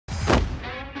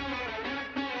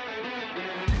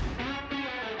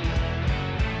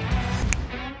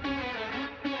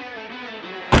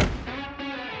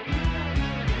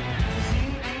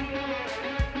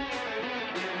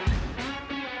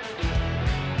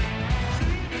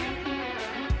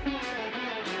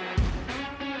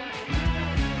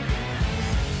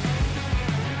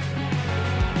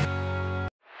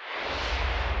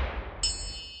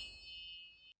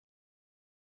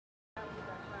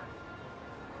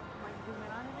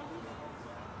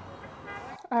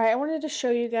Alright, I wanted to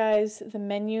show you guys the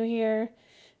menu here.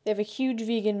 They have a huge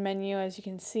vegan menu, as you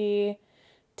can see.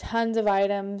 Tons of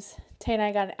items. Tay and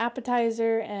I got an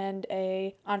appetizer and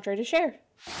an entree to share.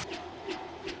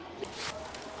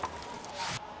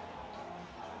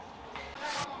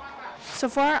 So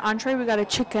for our entree, we got a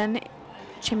chicken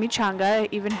chimichanga.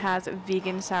 It even has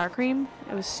vegan sour cream.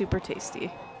 It was super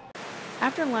tasty.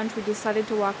 After lunch, we decided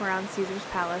to walk around Caesar's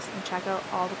Palace and check out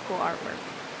all the cool artwork.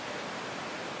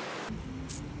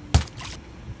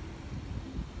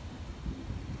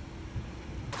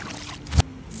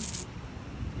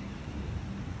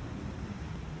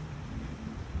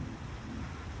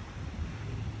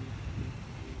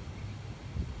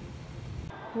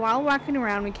 While walking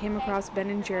around, we came across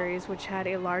Ben & Jerry's, which had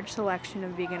a large selection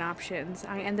of vegan options.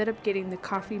 I ended up getting the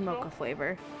coffee mocha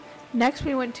flavor. Next,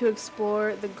 we went to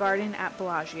explore the garden at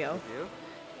Bellagio. You?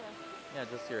 Yeah,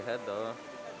 just your head though.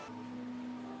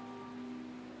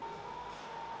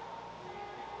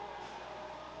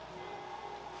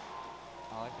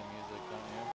 I like the music, don't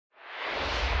you?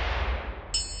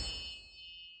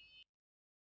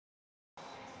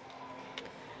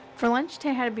 For lunch,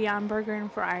 Tay had a Beyond Burger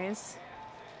and fries,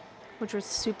 which was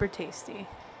super tasty.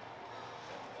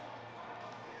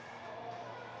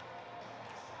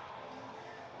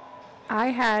 I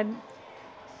had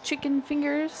chicken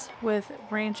fingers with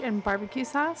ranch and barbecue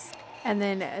sauce, and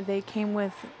then they came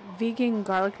with vegan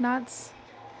garlic knots.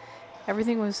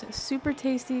 Everything was super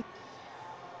tasty.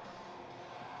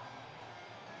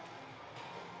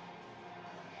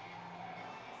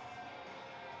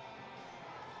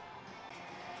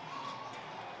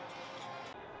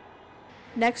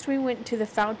 Next, we went to the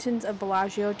Fountains of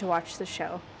Bellagio to watch the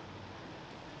show.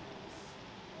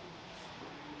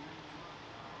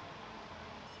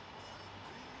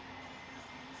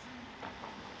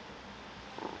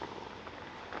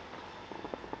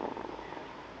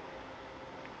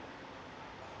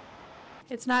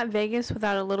 It's not Vegas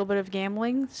without a little bit of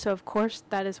gambling, so of course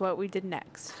that is what we did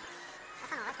next.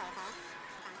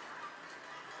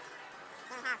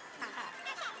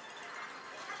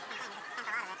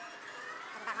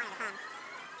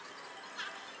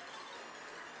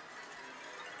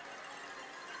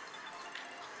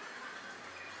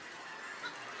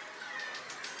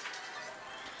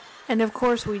 And of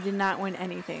course we did not win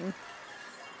anything.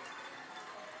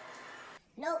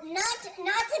 No, not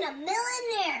in a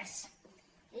million years.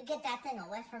 You get that thing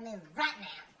away from me right now.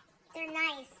 They're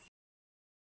nice.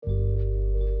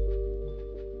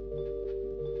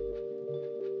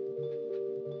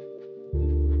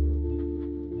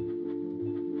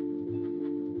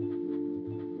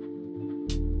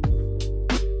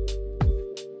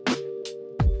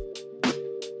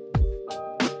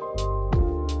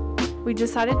 We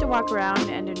decided to walk around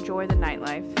and enjoy the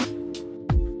nightlife.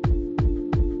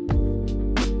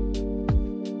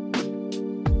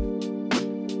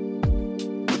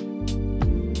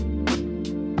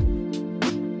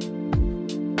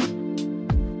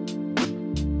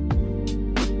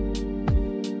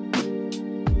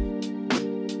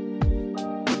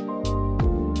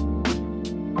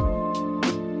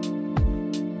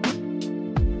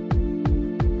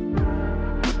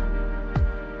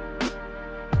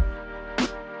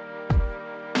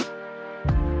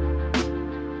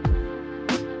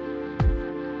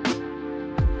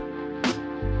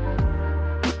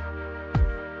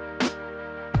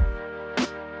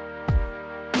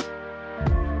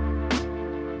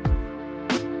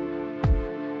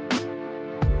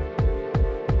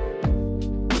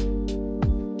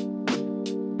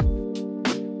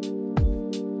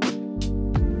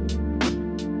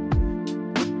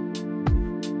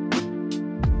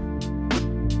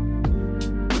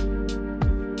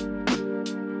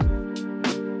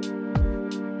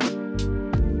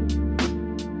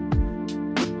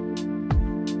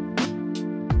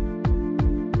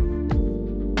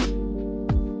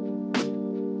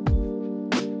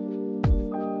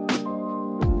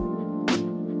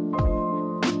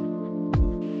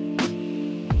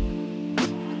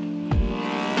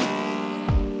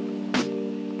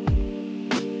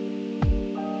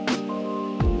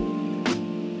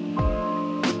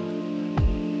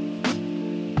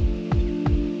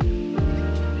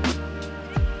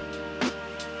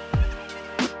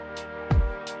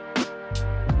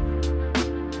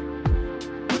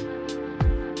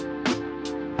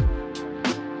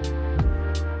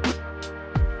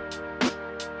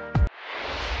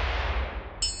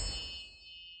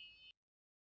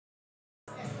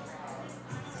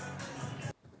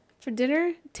 For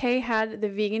dinner, Tay had the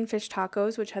vegan fish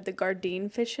tacos, which had the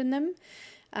Gardein fish in them.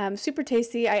 Super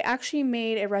tasty. I actually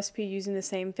made a recipe using the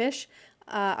same fish.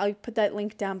 I'll put that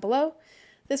link down below.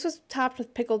 This was topped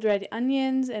with pickled red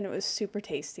onions, and it was super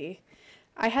tasty.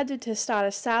 I had the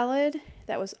tostada salad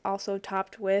that was also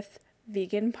topped with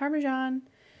vegan Parmesan.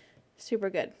 Super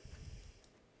good.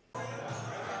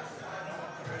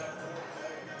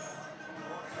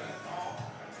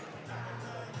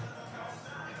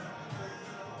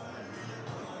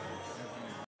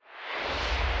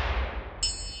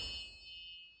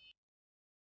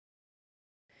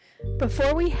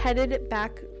 Before we headed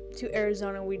back to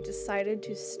Arizona, we decided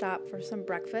to stop for some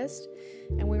breakfast,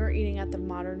 and we were eating at the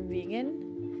Modern Vegan.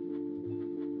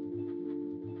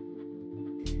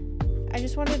 I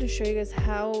just wanted to show you guys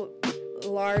how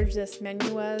large this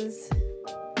menu was.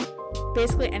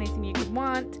 Basically anything you could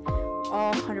want,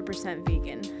 all 100%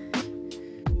 vegan.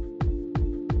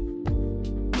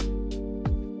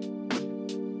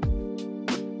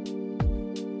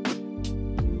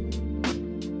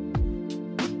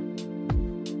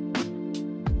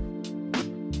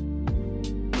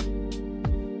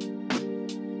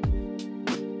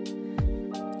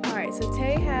 Alright, so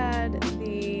Tay had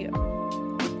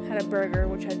a burger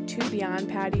which had 2 Beyond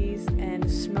patties and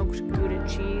smoked Gouda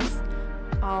cheese,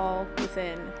 all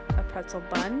within a pretzel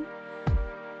bun.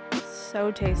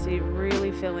 So tasty,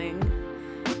 really filling.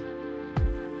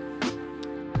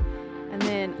 And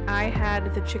then I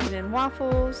had the chicken and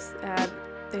waffles.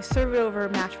 They serve it over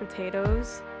mashed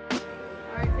potatoes.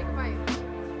 Alright, take a bite.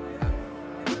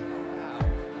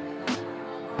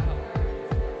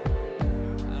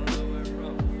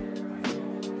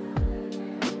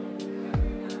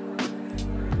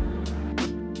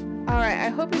 Alright, I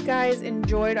hope you guys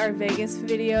enjoyed our Vegas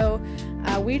video.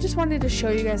 We just wanted to show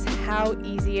you guys how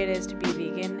easy it is to be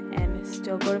vegan and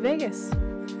still go to Vegas.